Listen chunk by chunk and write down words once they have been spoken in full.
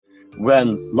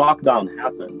when lockdown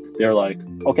happened, they're like,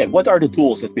 okay, what are the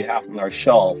tools that we have on our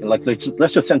shelf? And like,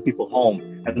 let's just send people home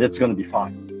and it's going to be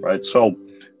fine, right? So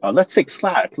let's take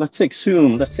Slack, let's take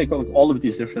Zoom, let's take all of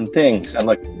these different things. And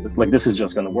like this is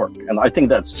just going to work. And I think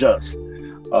that's just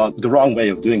the wrong way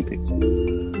of doing things.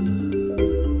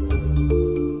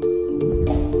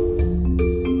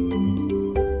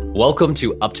 Welcome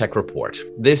to UpTech Report.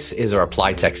 This is our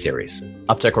Apply Tech series.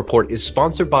 UpTech Report is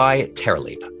sponsored by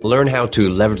Terraleap. Learn how to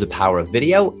leverage the power of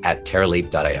video at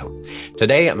terraleap.io.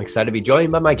 Today, I'm excited to be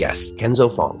joined by my guest,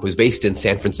 Kenzo Fong, who's based in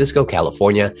San Francisco,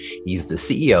 California. He's the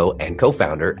CEO and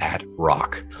co-founder at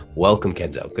Rock. Welcome,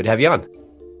 Kenzo. Good to have you on.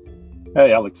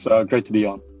 Hey, Alex. Great to be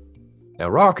on. Now,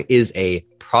 Rock is a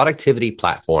productivity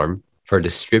platform for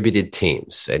distributed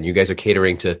teams. And you guys are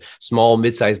catering to small,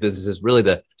 mid-sized businesses, really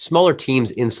the smaller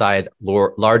teams inside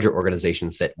larger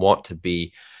organizations that want to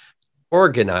be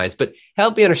organized. But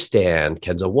help me understand,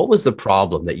 Kenzo, what was the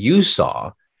problem that you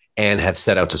saw and have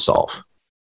set out to solve?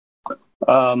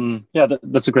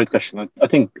 That's a great question. I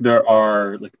think there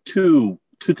are like two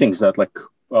things that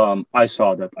I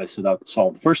saw that I set out to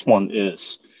solve. The first one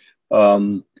is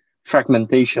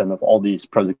fragmentation of all these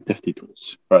productivity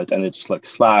tools, right? And it's like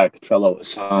Slack, Trello,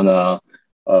 Asana,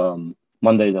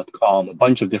 Monday.com, a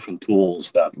bunch of different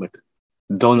tools that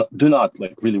do not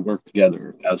really work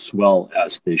together as well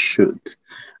as they should.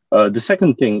 The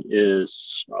second thing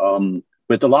is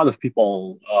with a lot of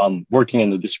people working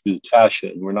in a distributed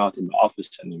fashion, we're not in the office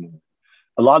anymore.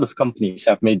 A lot of companies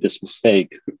have made this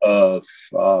mistake of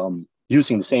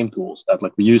using the same tools that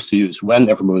we used to use when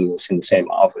everybody was in the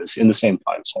same office, in the same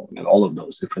time zone, and all of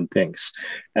those different things.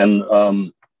 And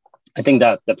I think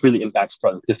that really impacts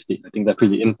productivity. I think that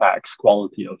really impacts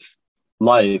quality of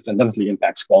life and definitely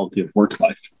impacts quality of work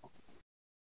life.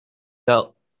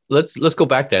 Now, let's go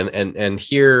back then and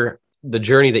hear the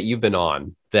journey that you've been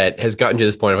on that has gotten to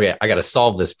this point. Okay, I got to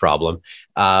solve this problem.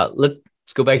 Let's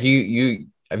go back. You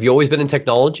have you always been in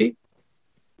technology?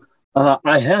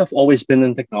 I have always been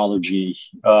in technology.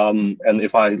 And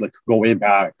if I go way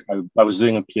back, I was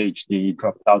doing a PhD,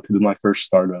 dropped out to do my first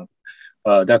startup.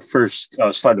 That first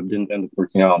startup didn't end up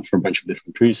working out for a bunch of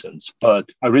different reasons, but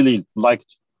I really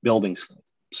liked building stuff.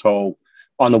 So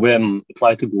on a whim,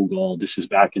 applied to Google. This is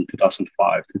back in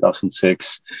 2005,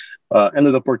 2006.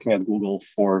 Ended up working at Google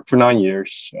for 9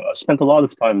 years. Spent a lot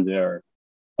of time there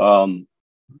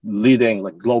leading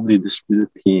globally distributed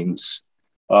teams.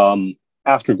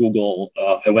 After Google,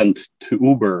 I went to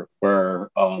Uber,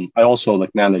 where I also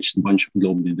managed a bunch of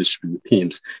globally distributed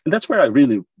teams. And that's where I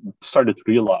really started to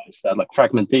realize that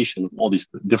fragmentation of all these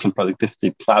different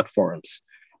productivity platforms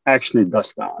actually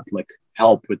does not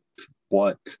help with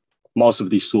what most of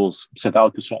these tools set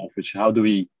out to solve, which how do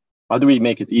we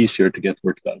make it easier to get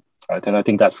work done, right? And I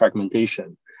think that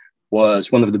fragmentation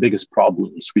was one of the biggest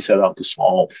problems we set out to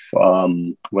solve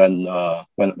when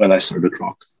I started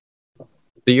Rock.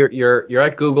 So you're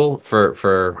at Google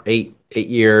for eight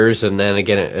years, and then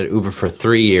again at Uber for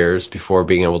 3 years before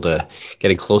being able to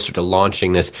getting closer to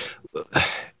launching this.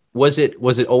 Was it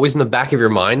always in the back of your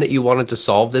mind that you wanted to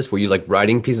solve this? Were you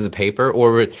writing pieces of paper,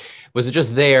 or was it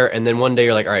just there and then one day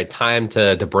you're like, all right, time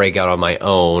to break out on my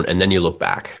own, and then you look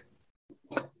back?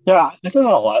 Yeah, I don't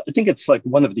know. I think it's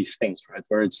one of these things, right,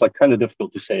 where it's kind of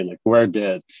difficult to say where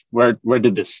did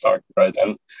this start, right?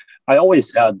 And I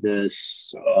always had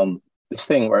this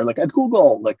thing where at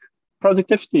Google,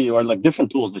 productivity or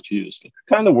different tools that you use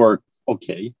kind of work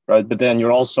okay, right? But then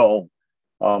you're also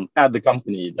at the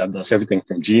company that does everything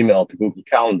from Gmail to Google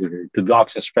Calendar to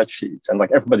Docs and spreadsheets, and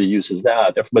everybody uses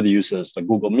that. Everybody uses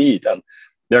Google Meet, and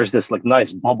there's this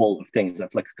nice bubble of things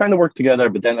that kind of work together.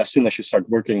 But then as soon as you start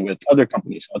working with other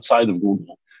companies outside of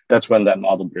Google, that's when that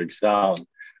model breaks down.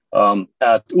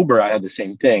 At Uber, I had the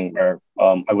same thing where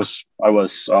I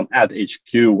was at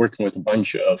HQ working with a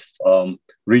bunch of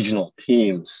regional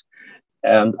teams,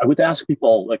 and I would ask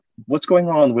people what's going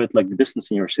on with the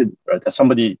business in your city, right? As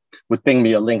somebody would ping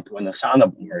me a link to an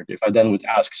Asana board. If I then would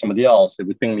ask somebody else, they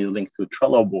would ping me a link to a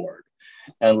Trello board.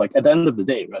 And at the end of the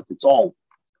day, right, it's all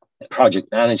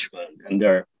project management, and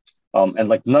they're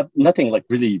nothing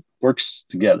really works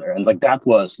together. And that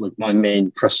was my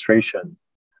main frustration.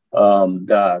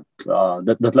 That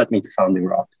led me to founding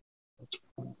Rock.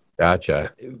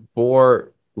 Gotcha.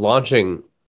 For launching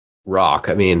Rock,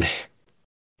 I mean,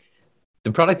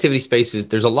 the productivity space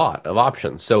there's a lot of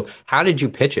options. So how did you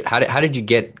pitch it? How did you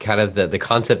get kind of the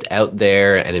concept out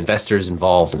there and investors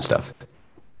involved and stuff?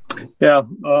 Yeah.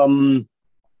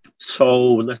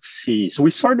 So let's see. So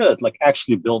we started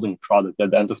actually building product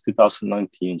at the end of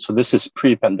 2019. So this is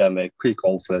pre-pandemic,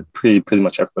 pre-COVID, pretty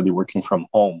much everybody working from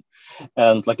home.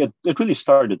 And it really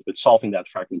started with solving that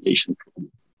fragmentation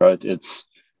problem. right?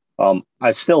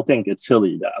 I still think it's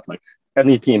silly that like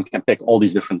any team can pick all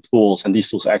these different tools and these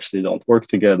tools actually don't work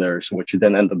together. So what you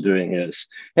then end up doing is,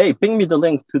 hey, ping me the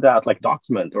link to that like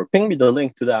document, or ping me the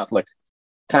link to that like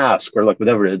task, or like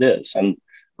whatever it is. And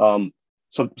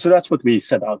so that's what we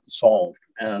set out to solve.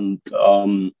 And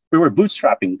we were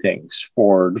bootstrapping things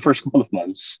for the first couple of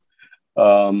months.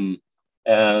 Um,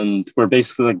 and we're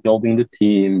basically like building the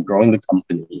team, growing the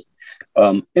company.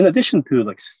 In addition to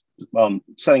like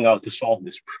setting out to solve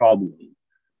this problem,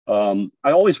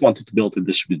 I always wanted to build a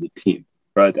distributed team,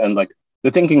 right? And like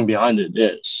the thinking behind it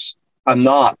is, I'm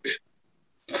not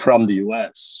from the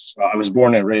US. I was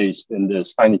born and raised in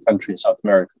this tiny country in South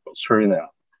America called Suriname.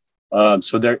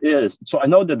 So I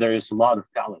know that there is a lot of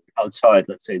talent outside,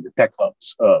 let's say, the tech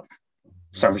hubs of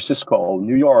San Francisco,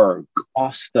 New York,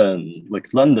 Austin, like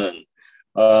London.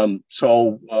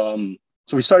 So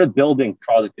we started building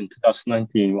product in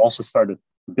 2019. We also started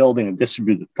building a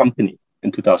distributed company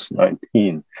in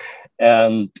 2019.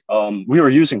 And we were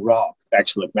using Rock to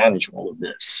actually like, manage all of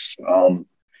this.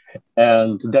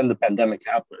 And then the pandemic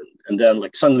happened. And then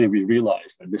like suddenly we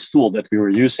realized that this tool that we were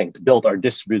using to build our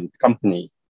distributed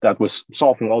company that was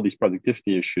solving all these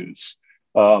productivity issues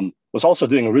was also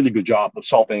doing a really good job of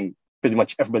solving pretty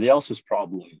much everybody else's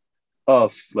problem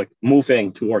of like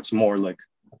moving towards more like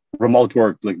remote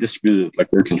work, like distributed,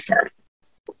 like work environment.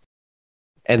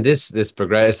 And this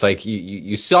progress, like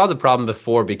you saw the problem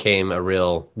before became a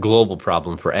real global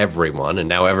problem for everyone, and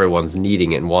now everyone's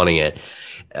needing it and wanting it.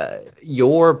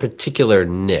 Your particular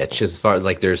niche, as far as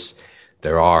like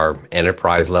there are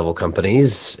enterprise level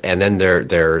companies, and then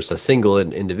there's a single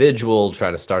individual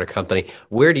trying to start a company.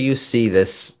 Where do you see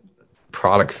this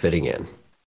product fitting in?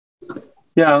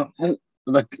 Yeah,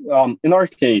 like in our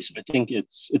case, I think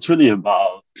it's really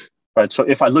about, right. So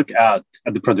if I look at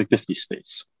the productivity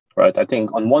space, right, I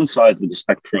think on one side of the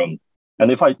spectrum, and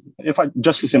if I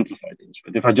just to simplify things,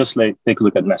 right, if I just take a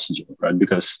look at messaging, right,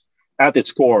 because at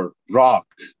its core, Rock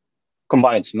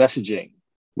combines messaging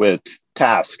with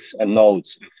tasks and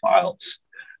nodes and files.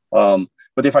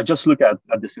 But if I just look at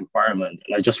this environment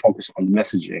and I just focus on the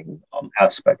messaging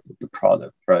aspect of the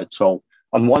product, right? So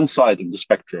on one side of the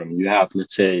spectrum, you have,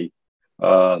 let's say,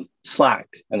 Slack,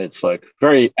 and it's like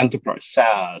very enterprise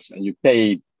SaaS, and you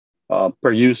pay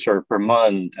per user per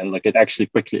month, and like it actually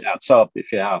quickly adds up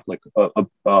if you have like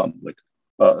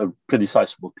a pretty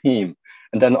sizable team.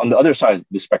 And then on the other side of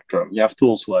the spectrum, you have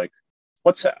tools like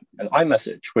WhatsApp and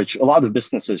iMessage, which a lot of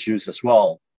businesses use as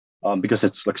well, because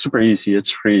it's like super easy,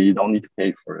 it's free, you don't need to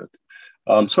pay for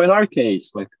it. So in our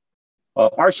case, like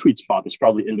our sweet spot is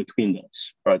probably in between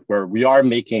those, right? Where we are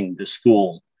making this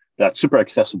tool that's super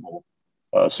accessible,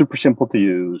 super simple to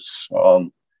use.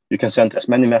 You can send as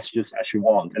many messages as you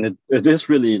want. And it is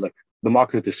really like the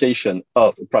democratization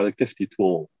of a productivity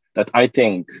tool that I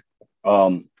think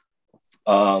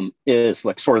is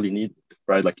like sorely needed,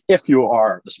 right? Like if you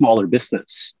are a smaller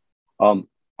business,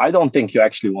 I don't think you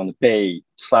actually want to pay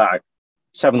Slack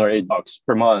 $7 or $8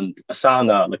 per month,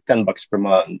 Asana like $10 per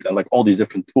month, and like all these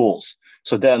different tools.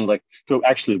 So then like to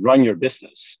actually run your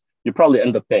business, you probably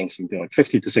end up paying something like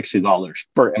 $50 to $60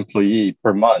 per employee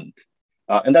per month.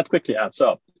 And that quickly adds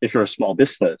up if you're a small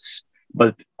business.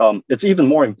 But it's even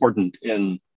more important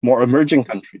in more emerging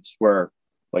countries where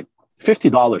like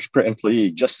 $50 per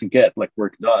employee just to get like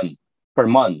work done per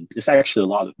month is actually a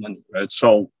lot of money, right?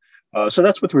 So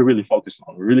that's what we're really focused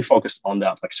on. We're really focused on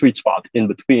that like sweet spot in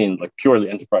between like purely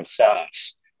enterprise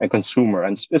SaaS and consumer.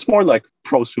 And it's more like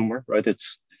prosumer, right?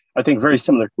 It's, I think, very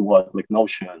similar to what like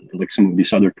Notion and like some of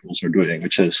these other tools are doing,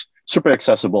 which is super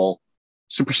accessible,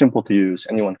 super simple to use.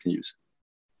 Anyone can use it.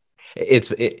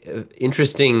 It's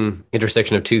interesting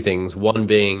intersection of two things. One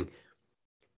being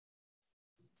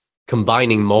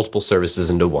combining multiple services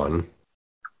into one,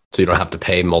 so you don't have to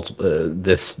pay multiple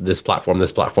this platform,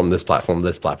 this platform, this platform,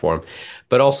 this platform,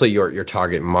 but also your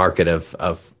target market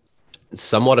of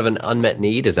somewhat of an unmet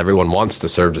need, as everyone wants to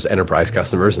serve as enterprise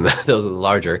customers, and those are the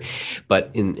larger.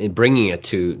 But in bringing it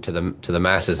to the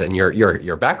masses, and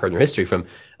your background, your history from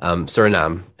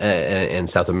Suriname and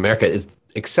South America is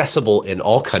accessible in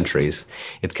all countries.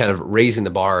 It's kind of raising the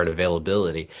bar at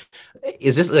availability.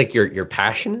 Is this like your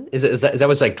passion? Is that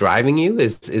what's like driving you?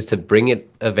 Is to bring it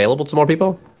available to more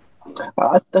people?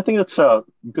 I think that's a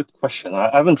good question. I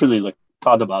haven't really like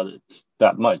thought about it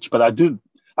that much, but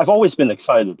I've always been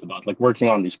excited about like working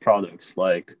on these products.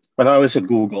 Like when I was at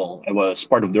Google, I was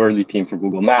part of the early team for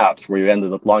Google Maps, where you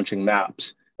ended up launching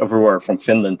maps everywhere from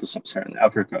Finland to sub-Saharan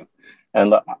Africa.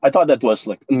 And I thought that was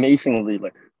like amazingly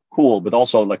like cool, but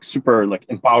also like super like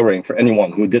empowering for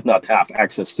anyone who did not have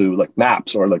access to like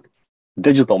maps or like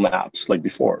digital maps like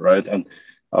before, right?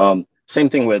 And Same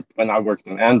thing with when I worked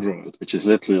on Android, which is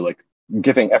literally like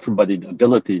giving everybody the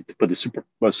ability to put a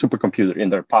supercomputer in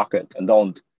their pocket and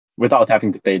don't without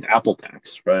having to pay the Apple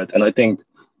tax, right? And I think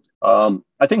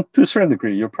to a certain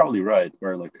degree, you're probably right,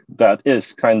 where like that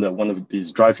is kind of one of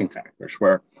these driving factors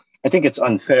where I think it's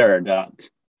unfair that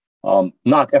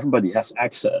not everybody has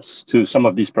access to some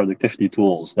of these productivity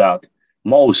tools that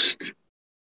most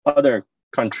other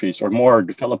countries or more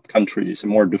developed countries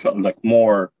and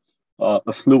more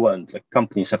affluent like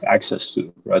companies have access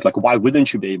to, right? Like, why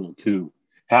wouldn't you be able to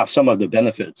have some of the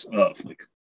benefits of like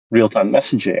real-time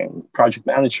messaging, project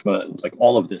management, like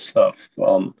all of this stuff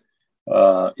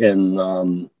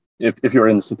in if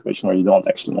you're in a situation where you don't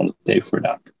actually want to pay for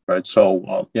that, right? So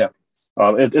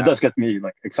it does get me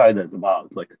like excited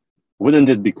about like, wouldn't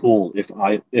it be cool if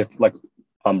like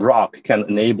Rock can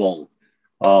enable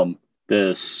um,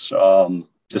 this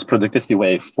productivity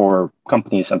way for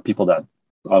companies and people that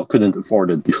couldn't afford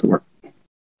it before.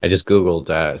 I just Googled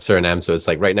Suriname, so it's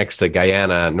like right next to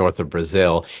Guyana, north of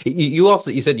Brazil.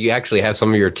 You said you actually have some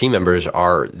of your team members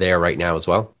are there right now as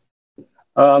well.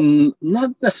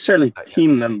 Not necessarily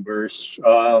team members.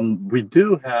 We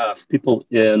do have people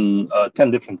in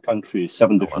 10 different countries,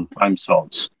 seven different time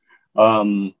zones.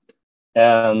 Um,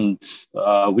 and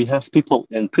we have people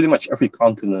in pretty much every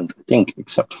continent, I think,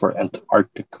 except for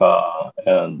Antarctica.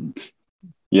 And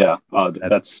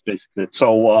that's basically it.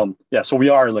 So, so we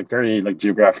are like very like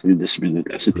geographically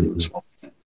distributed as it is.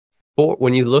 Well,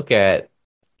 when you look at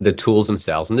the tools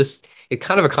themselves, and this it's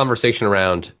kind of a conversation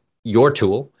around your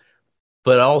tool,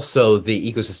 but also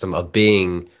the ecosystem of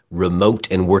being remote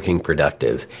and working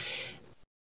productive.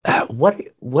 What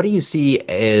do you see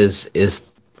as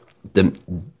is the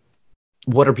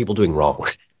what are people doing wrong?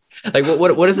 Like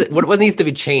what is it? What needs to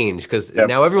be changed? Because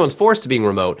now everyone's forced to being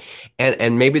remote,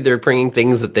 and maybe they're bringing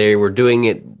things that they were doing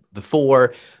it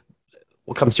before.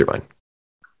 What comes to your mind?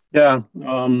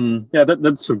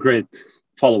 That's a great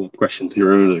follow-up question to your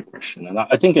earlier question, and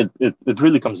I think it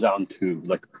really comes down to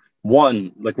like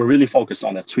one, like we're really focused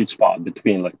on that sweet spot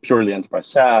between like purely enterprise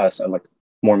SaaS and like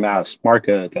more mass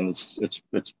market, and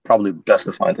it's probably best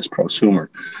defined as prosumer.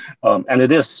 And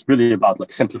it is really about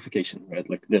like simplification, right?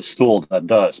 Like this tool that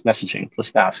does messaging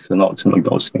plus tasks and notes and like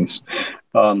those things.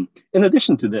 In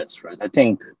addition to this, right, I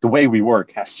think the way we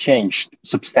work has changed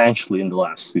substantially in the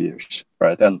last 2 years,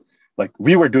 right? And like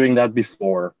we were doing that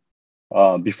before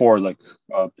like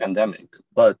pandemic,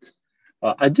 but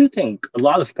I do think a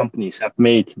lot of companies have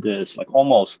made this like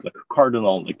almost like a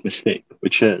cardinal like mistake,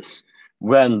 which is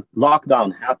when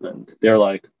lockdown happened, they're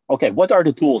like, okay, what are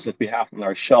the tools that we have on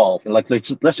our shelf? And like,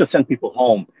 let's just send people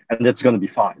home and it's going to be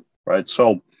fine, right?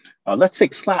 So let's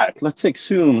take Slack, let's take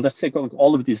Zoom, let's take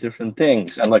all of these different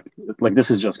things. And like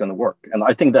this is just going to work. And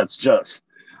I think that's just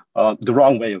the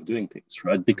wrong way of doing things,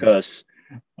 right? Because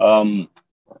I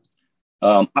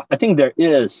think there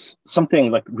is something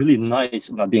like really nice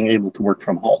about being able to work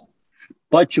from home,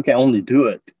 but you can only do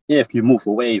it if you move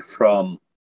away from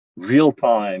real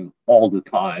time all the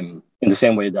time in the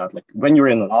same way that like when you're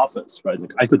in an office, right?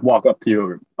 Like I could walk up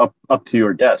to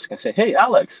your desk and say, hey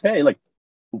Alex, hey, like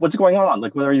what's going on?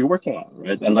 Like what are you working on?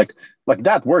 Right. And like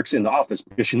that works in the office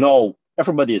because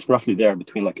everybody is roughly there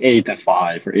between like 8 and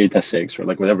 5 or 8 and 6 or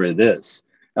like whatever it is.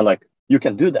 And like you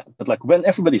can do that. But like when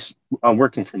everybody's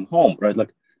working from home, right?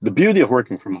 Like the beauty of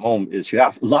working from home is you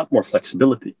have a lot more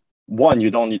flexibility. One,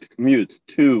 you don't need to commute.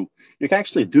 Two, you can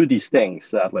actually do these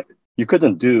things that like you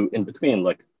couldn't do in between.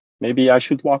 Like maybe I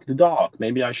should walk the dog.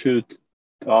 Maybe I should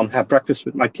have breakfast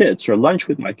with my kids or lunch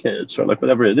with my kids or like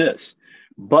whatever it is.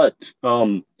 But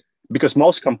because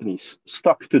most companies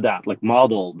stuck to that like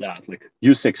model that like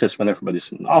used to exist when everybody's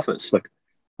in the office, like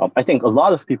I think a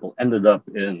lot of people ended up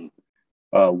in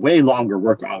way longer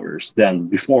work hours than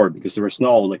before because there was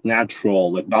no like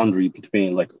natural like boundary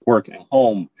between like work and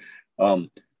home.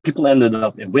 People ended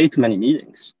up in way too many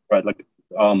meetings, right? Like,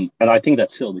 and I think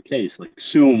that's still the case. Like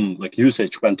Zoom, like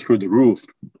usage went through the roof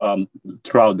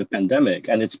throughout the pandemic,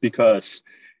 and it's because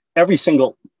every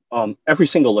single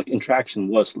like interaction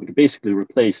was like basically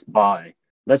replaced by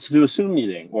let's do a Zoom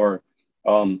meeting or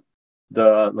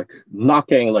the like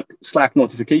knocking like Slack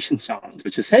notification sound,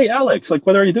 which is hey Alex, like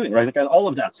what are you doing, right? Like and all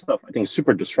of that stuff, I think is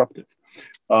super disruptive.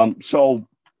 So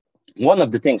one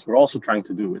of the things we're also trying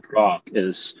to do with Rock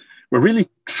is we're really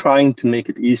trying to make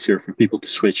it easier for people to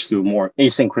switch to a more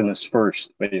asynchronous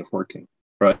first way of working,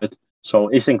 right? So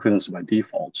asynchronous by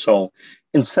default. So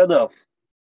instead of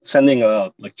sending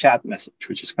a like chat message,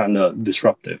 which is kind of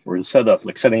disruptive, or instead of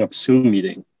like setting up a Zoom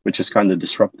meeting, which is kind of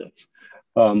disruptive,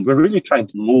 we're really trying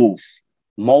to move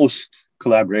most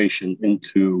collaboration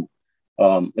into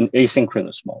an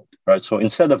asynchronous mode, right? So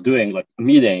instead of doing like a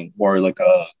meeting or like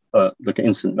like an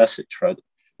instant message, right?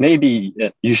 Maybe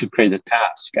you should create a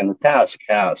task, and the task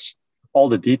has all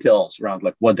the details around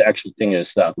like what the actual thing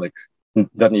is that like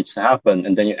that needs to happen,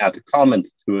 and then you add a comment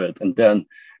to it, and then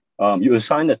you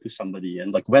assign it to somebody,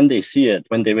 and like when they see it,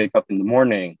 when they wake up in the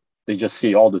morning, they just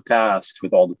see all the tasks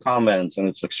with all the comments, and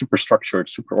it's like super structured,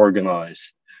 super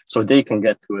organized, so they can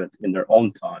get to it in their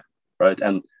own time, right?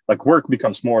 And like work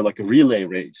becomes more like a relay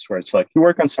race where it's like you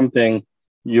work on something,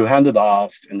 you hand it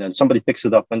off, and then somebody picks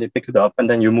it up when they pick it up, and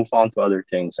then you move on to other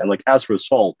things. And like as a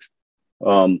result,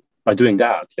 by doing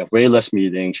that, you have way less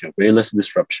meetings, you have way less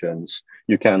disruptions.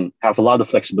 You can have a lot of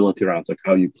flexibility around like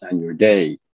how you plan your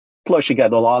day. Plus, you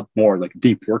get a lot more like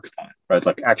deep work time, right?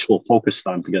 Like actual focus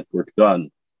time to get work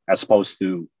done, as opposed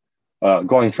to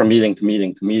going from meeting to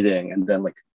meeting to meeting, and then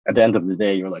like at the end of the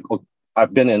day, you're like, oh,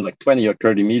 I've been in like 20 or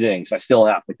 30 meetings. I still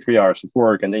have like 3 hours of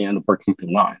work, and then you end up working till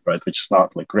 9, right? Which is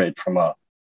not like great from a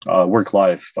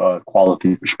work-life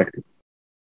quality perspective.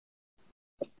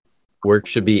 Work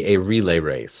should be a relay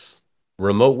race.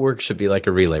 Remote work should be like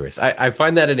a relay race. I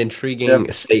find that an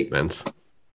intriguing statement.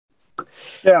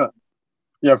 Yeah,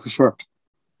 yeah, for sure.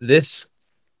 This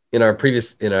in our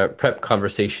prep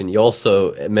conversation, you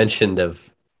also mentioned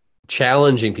of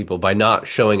challenging people by not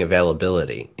showing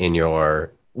availability in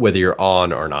your whether you're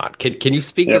on or not. Can you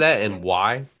speak to that and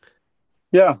why?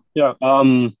 Yeah.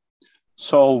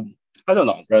 So I don't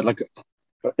know, right? Like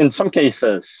in some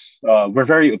cases, we're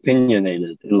very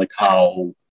opinionated in like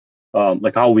how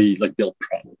we like build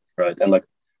product, right? And like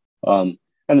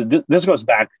this goes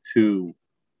back to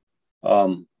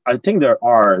I think there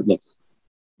are like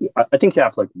I think you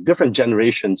have like different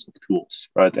generations of tools,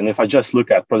 right? And if I just look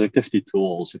at productivity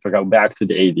tools, if I go back to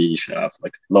the 80s, you have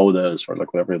like Lotus or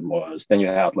like whatever it was, then you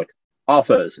have like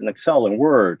Office and Excel and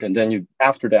Word, and then you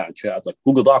after that you have like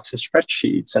Google Docs and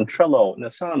spreadsheets and Trello and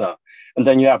Asana, and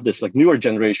then you have this like newer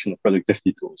generation of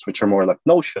productivity tools, which are more like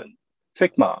Notion,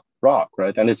 Figma, Rock,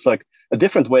 right? And it's like a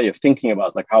different way of thinking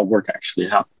about like how work actually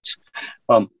happens.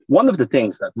 One of the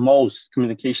things that most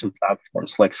communication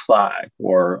platforms like Slack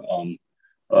or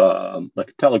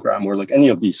like Telegram or like any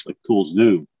of these like tools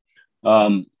do,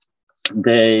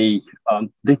 they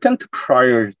tend to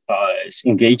prioritize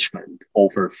engagement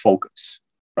over focus,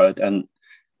 right? And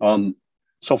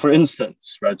so for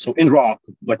instance, right, so in Rock,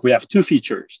 like we have two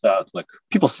features that like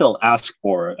people still ask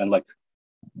for, and like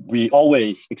we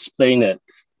always explain it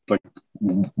like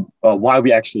why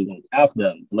we actually don't have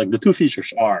them. Like the two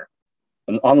features are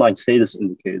an online status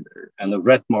indicator and a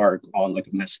red mark on like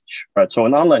a message, right? So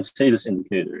an online status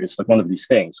indicator is like one of these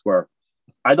things where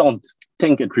I don't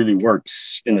think it really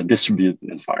works in a distributed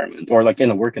environment or like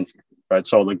in a work environment, right?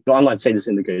 So like the online status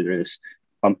indicator is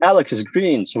Alex is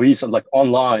green, so he's like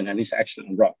online and he's actually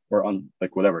on Rock or on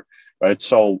like whatever, right?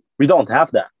 So we don't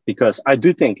have that because I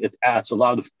do think it adds a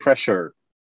lot of pressure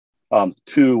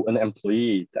to an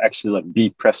employee to actually like be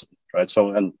present, right?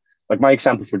 So and like my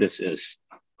example for this is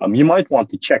you might want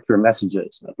to check your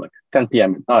messages at like 10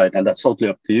 p.m. at night, and that's totally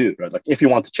up to you, right? Like if you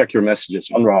want to check your messages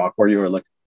on Rock or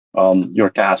your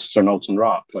tasks or notes on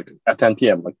Rock, like at 10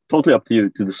 p.m., like totally up to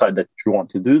you to decide that you want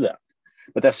to do that.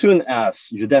 But as soon as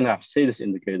you then have status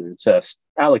indicator, it says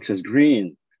Alex is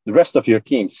green, the rest of your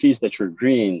team sees that you're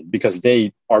green because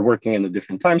they are working in a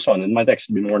different time zone. It might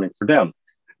actually be morning for them.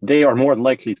 They are more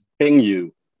likely to ping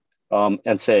you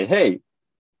and say, hey,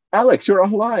 Alex, you're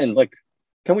online. Like,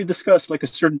 can we discuss like a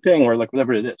certain thing or like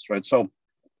whatever it is, right? So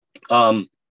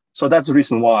that's the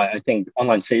reason why I think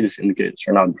online status indicators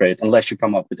are not great unless you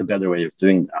come up with a better way of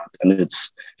doing that. And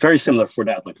it's very similar for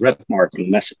that, like red mark on the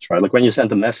message, right? Like when you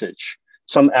send a message,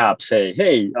 some apps say,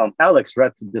 hey, Alex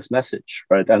read this message,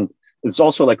 right? And it's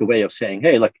also like a way of saying,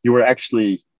 hey, like you were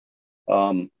actually,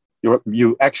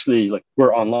 you actually like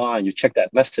were online, you check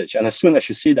that message. And as soon as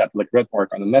you see that like red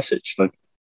mark on the message, like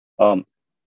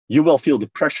you will feel the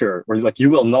pressure or like you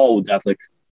will know that like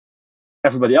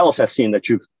everybody else has seen that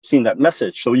you've seen that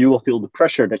message. So you will feel the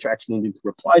pressure that you actually need to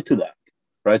reply to that,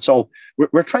 right? So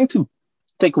we're trying to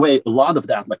take away a lot of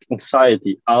that like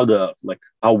anxiety out of like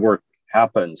how work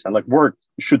happens, and like work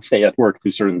should stay at work to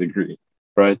a certain degree,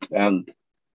 right? And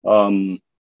and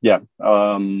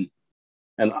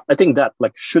I think that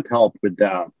like should help with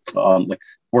that like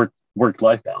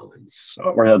work-life balance,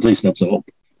 or at least that's a hope.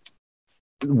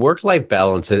 Work-life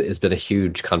balance has been a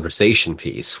huge conversation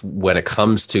piece when it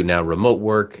comes to now remote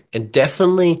work and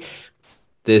definitely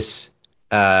this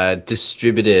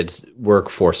distributed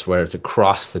workforce where it's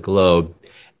across the globe.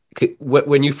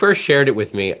 When you first shared it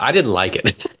with me, I didn't like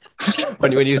it.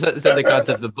 when you said the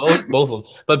concept of both of them,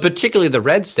 but particularly the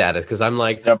red status, because I'm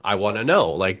like, Yep. I want to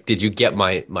know, like, did you get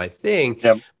my thing?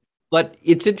 Yep. But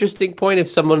it's interesting point if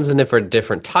someone's in a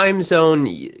different time zone,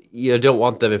 you don't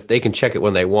want them if they can check it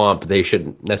when they want, but they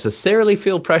shouldn't necessarily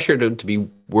feel pressure to be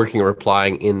working or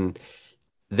replying in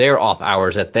their off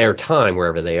hours at their time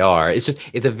wherever they are.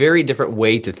 It's a very different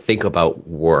way to think about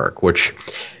work, which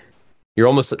you're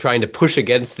almost trying to push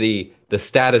against the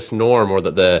status norm or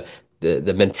the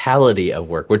mentality of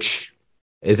work, which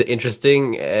is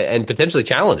interesting and potentially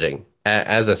challenging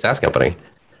as a SaaS company.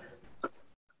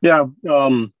 Yeah,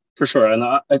 for sure. And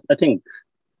I think,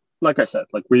 like I said,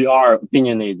 like we are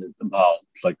opinionated about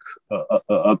like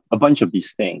a bunch of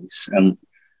these things, and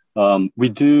we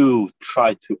do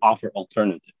try to offer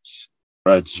alternatives,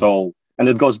 right? So, and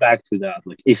it goes back to that,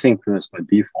 like asynchronous by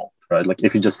default, right? Like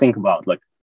if you just think about like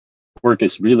work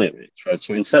is relay rates, right?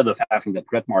 So instead of having that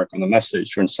red mark on a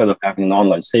message, or instead of having an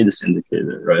online status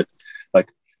indicator, right? Like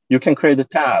you can create a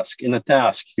task. In a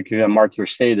task, you can mark your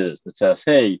status that says,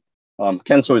 "Hey,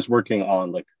 Kenzo is working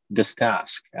on like this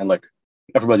task," and like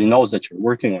everybody knows that you're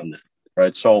working on that,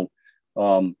 right? So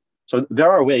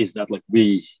there are ways that like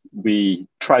we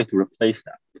try to replace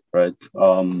that, right?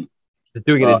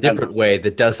 Doing it a And different way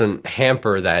that doesn't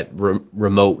hamper that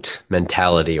remote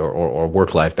mentality or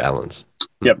work-life balance.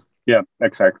 yeah, yeah,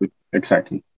 exactly,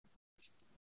 exactly.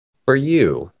 For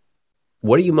you,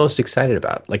 what are you most excited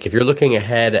about? Like if you're looking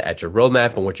ahead at your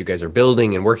roadmap and what you guys are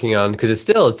building and working on, because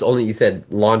it's only you said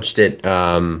launched it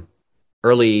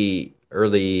early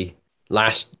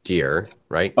last year,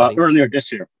 right? I think. Earlier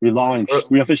this year, we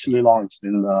officially launched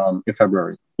in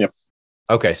February. Yep.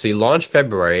 Okay, so you launched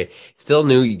February, still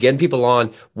new, you getting people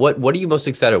on. What are you most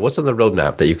excited? What's on the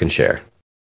roadmap that you can share?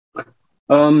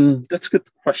 That's a good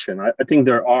question. I think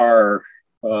there are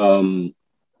um,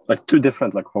 like two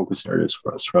different like focus areas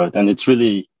for us, right? And it's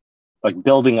really like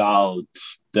building out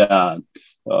that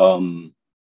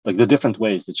like the different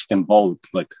ways that you can both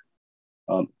like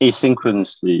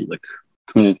asynchronously like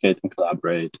communicate and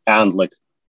collaborate, and like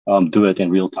do it in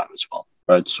real time as well,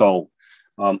 right? So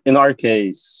in our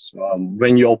case,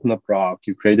 when you open up Rock,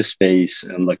 you create a space,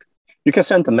 and like you can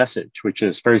send a message, which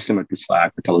is very similar to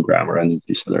Slack or Telegram or any of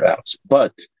these other apps.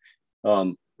 But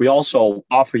we also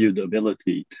offer you the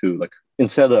ability to like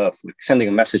instead of like sending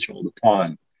a message all the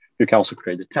time, you can also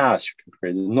create a task, you can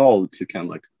create a note, you can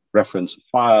like reference a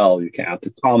file, you can add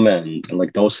a comment, and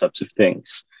like those types of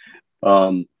things.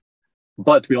 Um,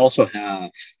 but we also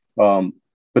have um,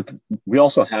 but we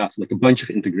also have like a bunch of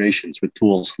integrations with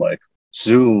tools like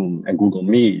Zoom and Google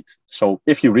Meet. So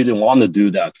if you really want to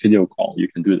do that video call, you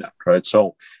can do that, right?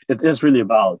 So it is really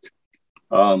about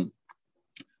um,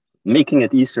 making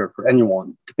it easier for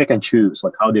anyone to pick and choose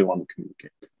like how they want to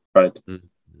communicate, right?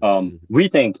 Mm-hmm. We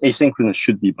think asynchronous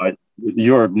should be by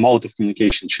your mode of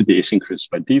communication should be asynchronous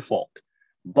by default,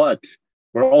 but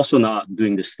we're also not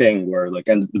doing this thing where like,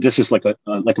 and this is like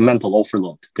a mental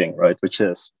overload thing, right? Which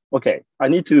is okay, I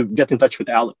need to get in touch with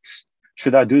Alex.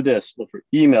 Should I do this over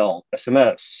email,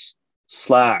 SMS,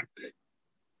 Slack,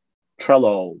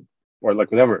 Trello, or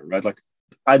like whatever, right? Like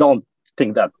I don't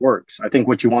think that works. I think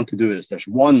what you want to do is there's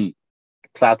one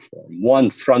platform, one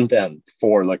front end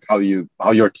for like how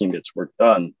your team gets work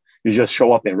done. You just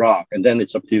show up in Rock, and then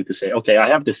it's up to you to say, okay, I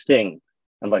have this thing,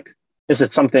 and like, is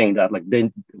it something that like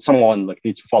someone like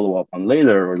needs to follow up on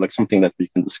later, or like something that we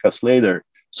can discuss later?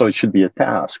 So it should be a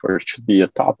task, or it should be a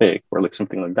topic, or like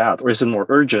something like that, or is it more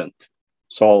urgent?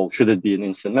 So should it be an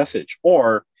instant message,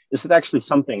 or is it actually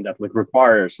something that like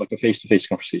requires like a face-to-face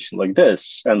conversation like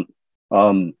this,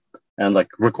 um, and like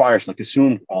requires like a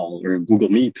Zoom call or a Google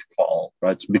Meet call,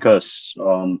 right? Because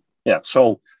yeah,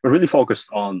 so we're really focused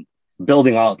on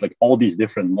building out like all these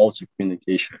different modes of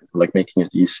communication, like making it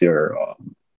easier,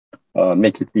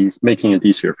 making it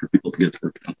easier for people to get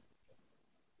work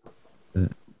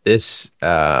done. This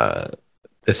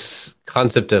this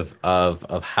concept of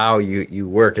how you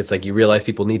work, it's like you realize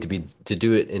people need to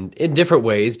do it in different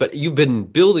ways, but you've been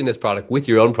building this product with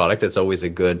your own product. That's always a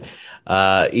good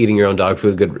eating your own dog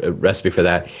food, a good recipe for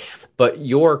that. But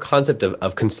your concept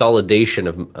of consolidation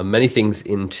of many things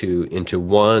into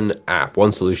one app,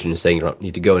 one solution, is saying you don't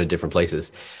need to go into different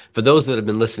places. For those that have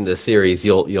been listening to the series,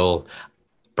 you'll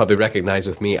probably recognize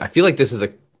with me. I feel like this is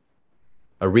a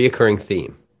reoccurring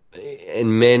theme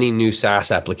in many new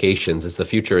SaaS applications. Is the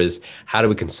future is how do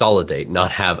we consolidate, not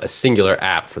have a singular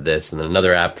app for this and then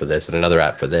another app for this and another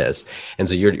app for this. And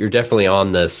so you're definitely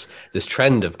on this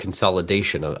trend of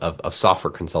consolidation of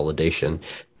software consolidation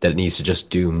that needs to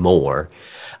just do more.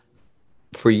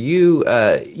 For you,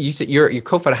 you said you're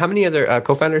co-founder. How many other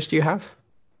co-founders do you have?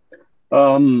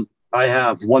 I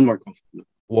have one more question.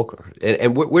 Walker.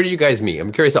 And where did you guys meet?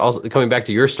 I'm curious. Also, coming back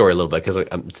to your story a little bit because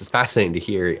it's fascinating to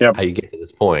hear Yep. how you get to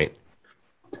this point.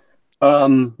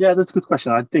 Yeah, that's a good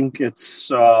question. I think it's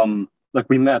like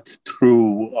we met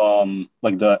through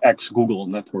like the ex Google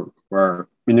network where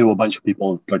we knew a bunch of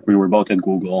people. Like we were both at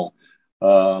Google.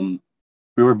 Um,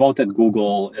 we were both at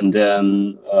Google, and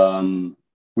then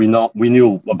we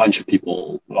knew a bunch of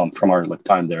people from our like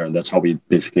time there, and that's how we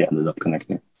basically ended up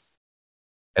connecting.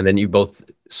 And then you both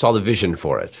saw the vision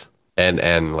for it,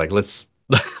 and like let's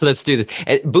do this.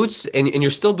 And boots, and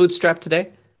you're still bootstrapped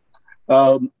today?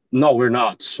 No, we're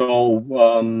not. So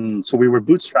we were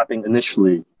bootstrapping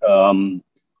initially,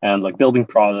 and like building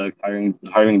product,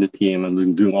 hiring the team, and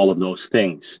then doing all of those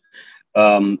things.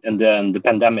 And then the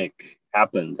pandemic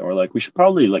happened, and we're like, we should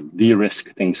probably like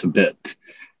de-risk things a bit.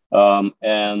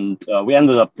 And we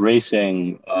ended up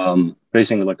raising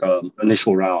like a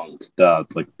initial round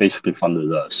that like basically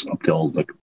funded us up till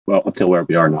where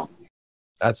we are now.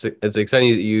 It's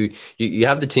exciting. You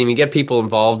have the team, you get people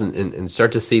involved, and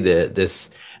start to see this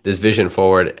vision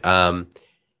forward.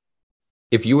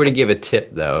 If you were to give a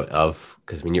tip though of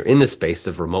because I mean you're in the space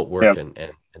of remote Yeah. work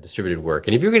and distributed work,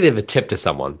 and if you're going to give a tip to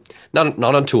someone, not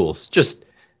on tools, just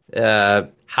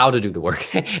how to do the work,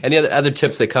 any other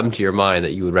tips that come to your mind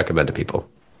that you would recommend to people?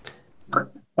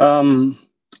 Um,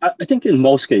 I think in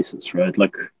most cases, right?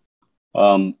 Like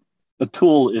um, a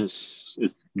tool is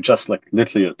just like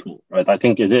literally a tool, right? I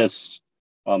think it is.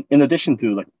 In addition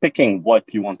to like picking what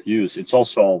you want to use, it's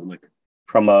also like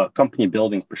from a company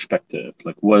building perspective,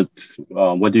 like what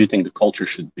do you think the culture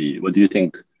should be? What do you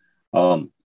think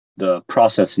um, the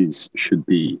processes should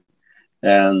be?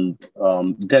 And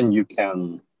then you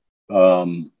can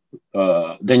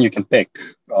pick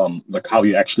like how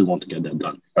you actually want to get that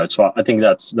done, right? So I think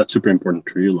that's super important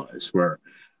to realize where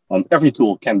every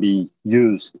tool can be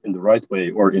used in the right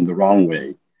way or in the wrong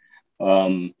way.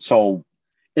 So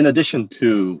in addition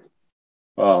to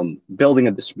building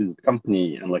a distributed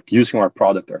company and like using our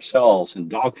product ourselves and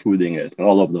dog fooding it and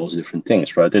all of those different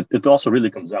things, right? It also really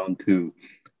comes down to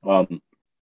um,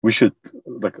 we should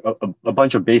like a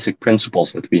bunch of basic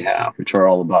principles that we have, which are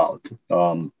all about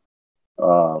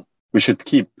uh, we should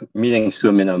keep meetings to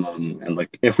a minimum. And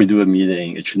like if we do a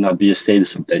meeting, it should not be a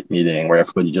status update meeting where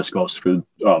everybody just goes through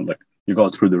like you go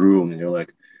through the room and you're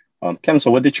like,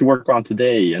 Kenzo, what did you work on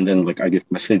today? And then like I give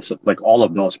my status like all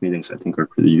of those meetings I think are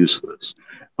pretty useless.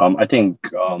 I think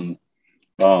um,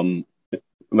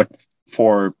 like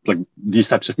for like these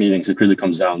types of meetings, it really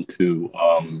comes down to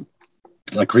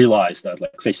like realize that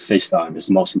like face-to-face time is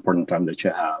the most important time that you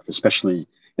have, especially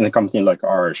in a company like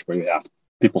ours where you have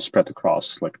people spread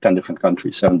across like 10 different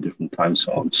countries, 7 different time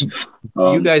zones. Do you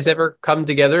Um, guys ever come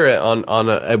together on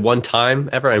at one time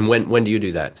ever? And when do you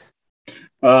do that?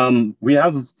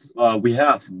 we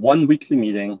have one weekly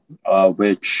meeting,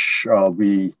 which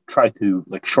we try to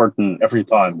like shorten every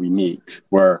time we meet,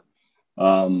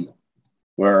 um,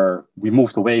 where we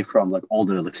moved away from like all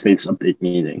the like status update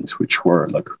meetings, which were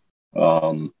like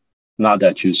um, not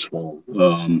that useful.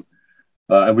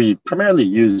 And we primarily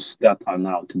use that time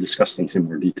now to discuss things in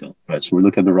more detail, right? So we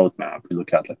look at the roadmap, we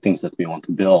look at like things that we want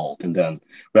to build, and then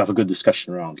we have a good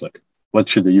discussion around like what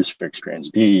should the user experience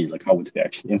be, like how would we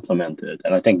actually implement it.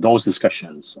 And I think those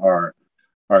discussions are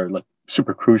like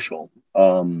super crucial,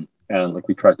 and like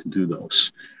we try to do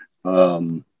those.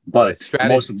 Like But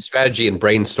most of strategy and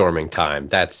brainstorming time.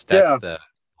 That's yeah, the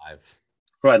I've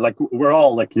right, like we're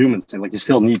all like humans, and like you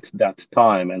still need that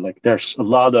time, and like there's a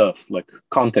lot of like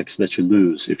context that you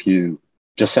lose if you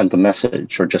just send a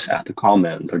message or just add a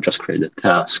comment or just create a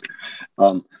task.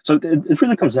 So it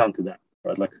really comes down to that,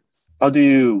 right? Like how do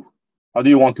you how do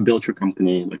you want to build your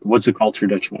company? Like what's the culture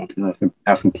that you want to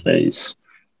have in place?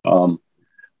 Um,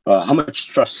 how much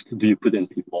trust do you put in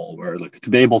people? Or like to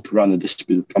be able to run a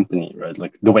distributed company, right?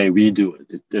 Like the way we do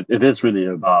it is really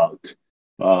about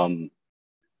um,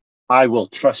 I will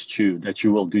trust you that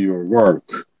you will do your work.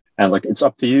 And like it's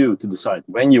up to you to decide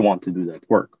when you want to do that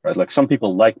work, right? Like some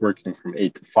people like working from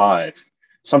 8 to 5.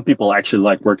 Some people actually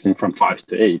like working from 5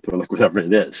 to 8 or like whatever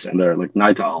it is. And they're like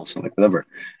night owls and like whatever.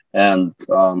 And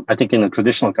I think in a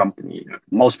traditional company,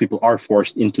 most people are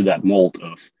forced into that mold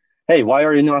of, hey, why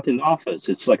are you not in the office?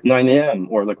 It's like 9 a.m.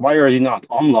 Or like, why are you not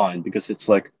online? Because it's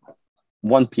like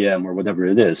 1 p.m. or whatever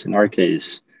it is. In our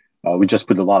case, we just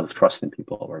put a lot of trust in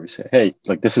people where we say, hey,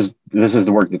 like this is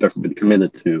the work that everybody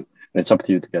committed to, and it's up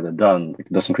to you to get it done. Like,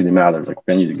 it doesn't really matter like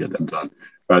when you get that done,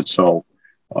 right? So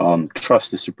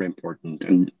trust is super important,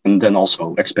 and then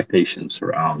also expectations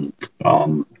around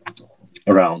um,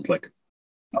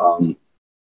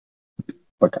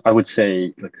 like I would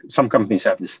say like some companies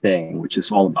have this thing which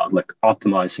is all about like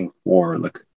optimizing for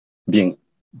like being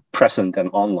present and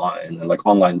online and like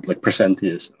online like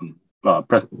presenteeism,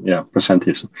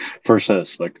 presenteeism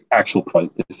versus like actual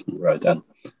productivity, right? And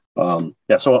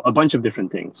Yeah, so a bunch of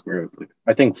different things where like,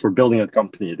 I think for building a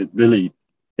company, it really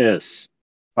is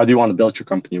how do you want to build your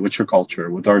company? What's your culture?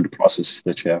 What are the processes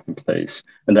that you have in place?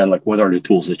 And then like what are the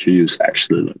tools that you use to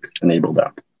actually like enable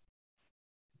that?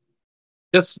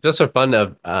 Just for fun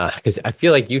of because I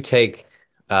feel like you take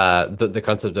the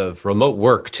concept of remote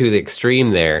work to the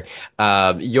extreme there.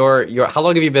 Your how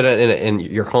long have you been in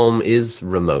your home is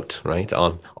remote, right?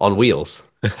 On wheels.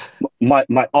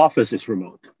 My office is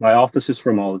remote. My office is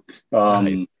remote.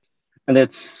 Nice. And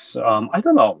it's I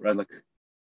don't know, right? Like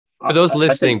For those I think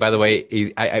listening, by the way,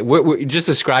 just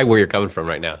describe where you're coming from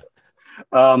right now.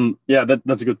 yeah,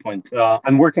 that's a good point.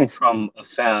 I'm working from a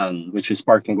fan, which is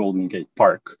parked in Golden Gate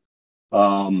Park.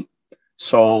 Um,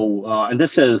 and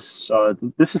this is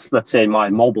let's say my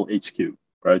mobile HQ,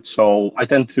 right? So I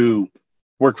tend to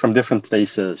work from different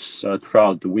places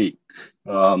throughout the week.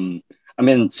 Um, I'm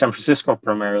in San Francisco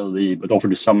primarily, but over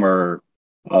the summer,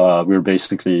 we were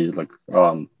basically like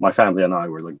my family and I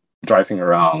were like driving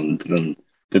around and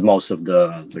did most of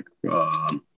the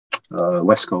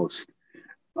West Coast.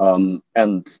 And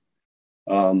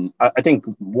I think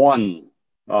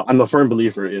I'm a firm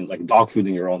believer in like dog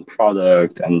fooding your own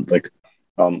product and like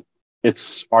um,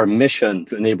 it's our mission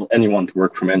to enable anyone to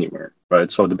work from anywhere,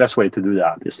 right? So the best way to do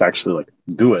that is to actually like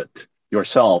do it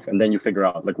yourself, and then you figure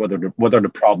out like what are the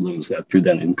problems that you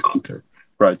then encounter,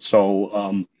 right?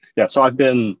 Yeah, so I've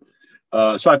been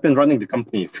running the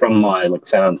company from my like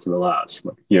fan for the last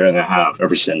like year and a half,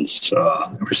 ever since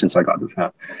I got the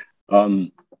fan.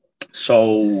 Um,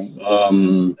 so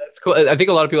It's cool. I think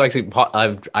a lot of people actually.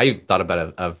 I thought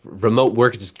about of remote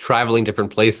work, just traveling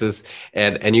different places,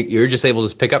 and you're just able to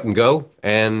just pick up and go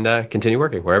and continue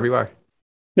working wherever you are.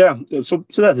 Yeah, so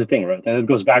that's the thing, right? And it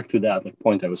goes back to that like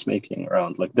point I was making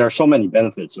around like there are so many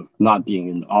benefits of not being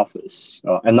in the office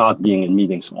and not being in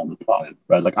meetings all the time,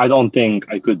 right? Like I don't think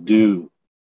I could do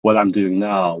what I'm doing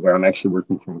now, where I'm actually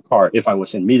working from a car, if I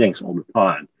was in meetings all the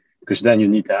time, because then you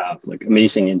need to have like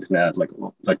amazing internet, like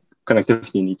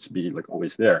connectivity needs to be like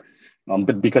always there.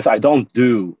 But because I don't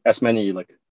do as many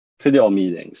like video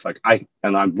meetings, I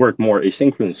work more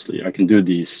asynchronously, I can do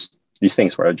these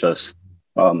things where I just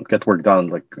get work done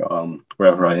like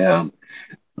wherever I am.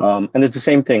 And it's the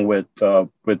same thing with a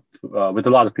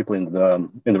lot of people in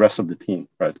the rest of the team,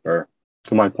 right? Where,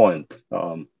 to my point,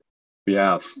 we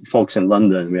have folks in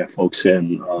London, we have folks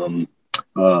in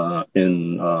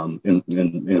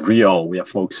Rio, we have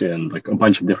folks in like a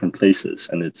bunch of different places,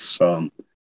 and it's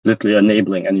literally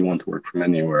enabling anyone to work from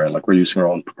anywhere. Like we're using our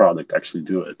own product to actually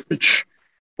do it, which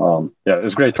yeah,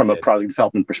 it's great That's from a good. product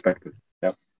development perspective.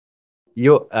 Yeah.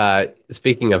 You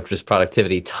speaking of just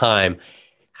productivity, time.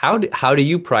 How do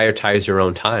you prioritize your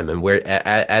own time, and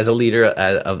as a leader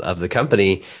of the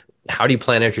company, how do you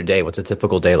plan out your day? What's a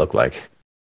typical day look like?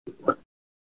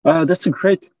 That's a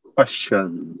great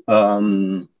question.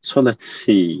 So let's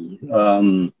see.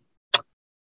 If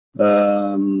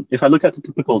I look at a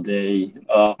typical day,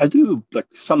 I do like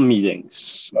some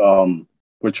meetings,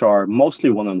 which are mostly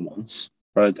one-on-ones,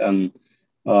 right? And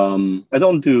I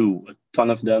don't do a ton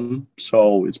of them,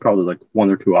 so it's probably like 1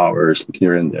 or 2 hours like,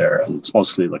 here and there, and it's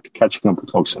mostly like catching up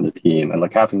with folks on the team and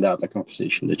like having that like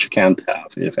conversation that you can't have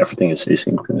if everything is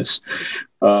asynchronous.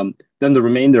 Then the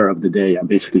remainder of the day I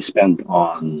basically spend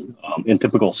on, in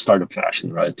typical startup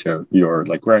fashion, right? You're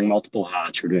like wearing multiple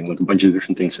hats, you're doing like a bunch of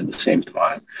different things at the same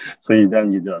time. So you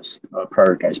just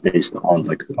prioritize based on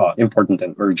like important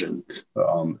and urgent,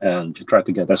 and you try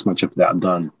to get as much of that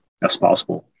done as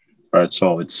possible, right?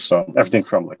 So it's everything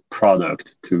from like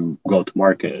product to go to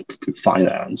market to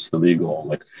finance to legal,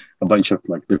 like a bunch of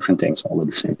like different things all at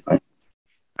the same time.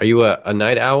 Are you a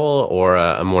night owl or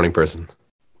a morning person?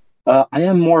 I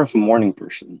am more of a morning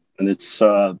person, and it's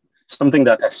something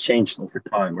that has changed over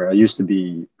time. Where I used to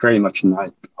be very much a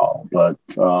night owl, but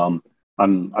I'm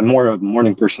more of a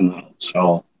morning person now.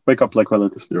 So wake up like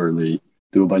relatively early,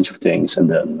 do a bunch of things, and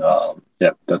then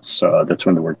yeah, that's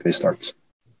when the workday starts.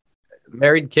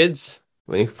 Married, kids,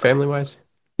 family wise?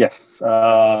 Yes,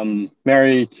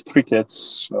 married, 3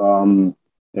 kids.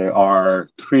 They are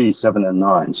 3, 7, and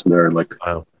 9, so they're like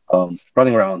Wow.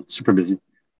 running around, super busy,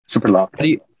 super loud. How do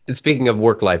you? Speaking of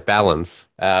work-life balance,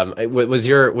 was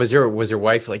your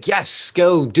wife like, yes,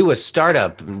 go do a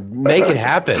startup, make it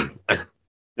happen?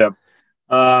 Yeah.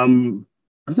 I'm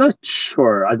not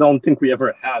sure. I don't think we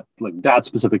ever had like that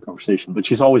specific conversation, but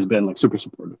she's always been like super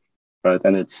supportive, right?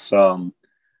 And it's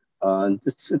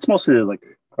mostly like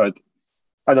right.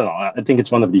 I don't know. I think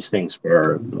it's one of these things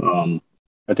where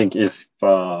I think if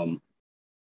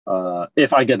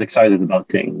I get excited about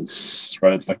things,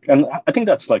 right? Like, and I think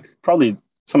that's like probably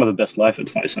some of the best life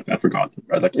advice I've ever gotten,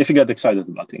 right? Like if you get excited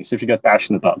about things, if you get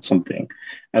passionate about something,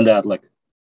 and that like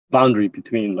boundary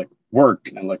between like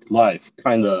work and like life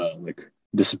kind of like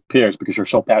disappears because you're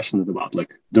so passionate about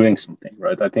like doing something,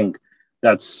 right? I think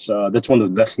that's one of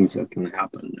the best things that can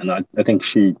happen, and I think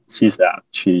she sees that.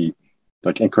 She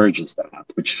like encourages that,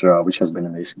 which has been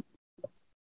amazing.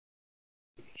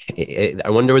 I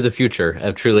wonder where the future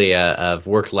of truly of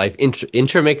work-life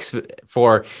intermix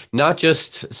for not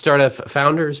just startup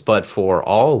founders, but for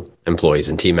all employees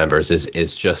and team members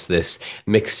is just this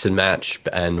mix and match.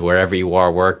 And wherever you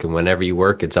are, work, and whenever you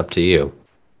work, it's up to you.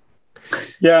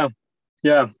 Yeah,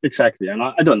 yeah, exactly. And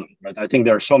I don't know, right? I think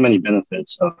there are so many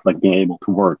benefits of like being able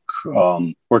to work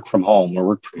from home or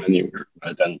work from anywhere,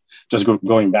 right? And just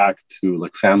going back to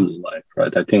like family life,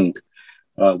 right? I think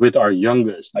with our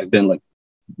youngest, I've been like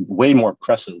way more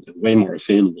present and way more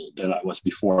available than I was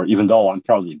before, even though I'm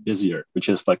probably busier, which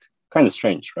is like kind of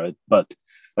strange, right? But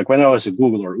like when I was at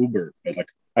Google or Uber, right, like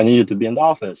I needed to be in the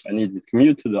office, I needed to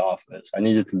commute to the office, I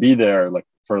needed to be there like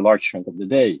for a large chunk of the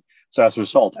day. So as a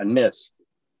result, I missed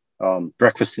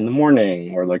breakfast in the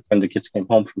morning, or like when the kids came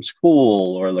home from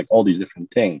school, or like all these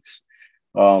different things.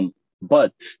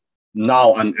 But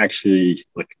now I'm actually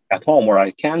like at home, or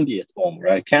I can be at home, or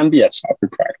I can be at soccer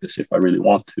practice if I really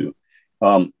want to.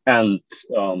 And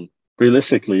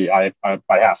realistically, I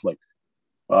have like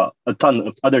a ton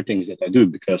of other things that I do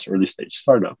because early stage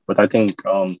startup. But I think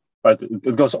but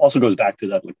it goes back to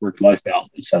that like work life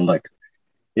balance, and like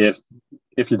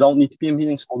if you don't need to be in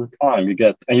meetings all the time, you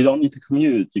don't need to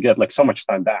commute, you get like so much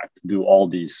time back to do all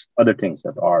these other things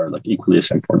that are like equally as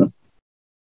important.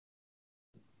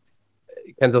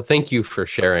 Kenzo, thank you for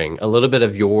sharing a little bit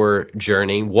of your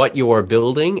journey, what you're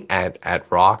building at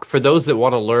Rock. For those that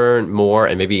want to learn more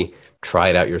and maybe try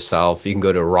it out yourself, you can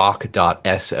go to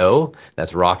rock.so.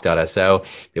 That's rock.so.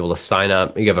 Be able to sign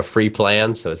up. You have a free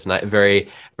plan, so it's not very,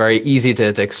 very easy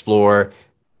to explore.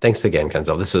 Thanks again,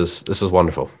 Kenzo. This was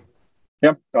wonderful.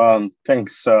 Yep.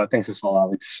 Thanks as well,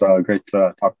 Alex. Great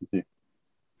talking to you.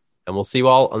 And we'll see you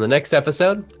all on the next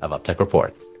episode of UpTech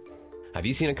Report. Have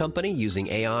you seen a company using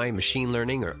AI, machine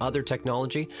learning, or other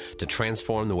technology to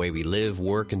transform the way we live,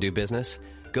 work, and do business?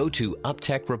 Go to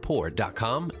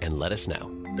uptechreport.com and let us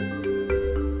know.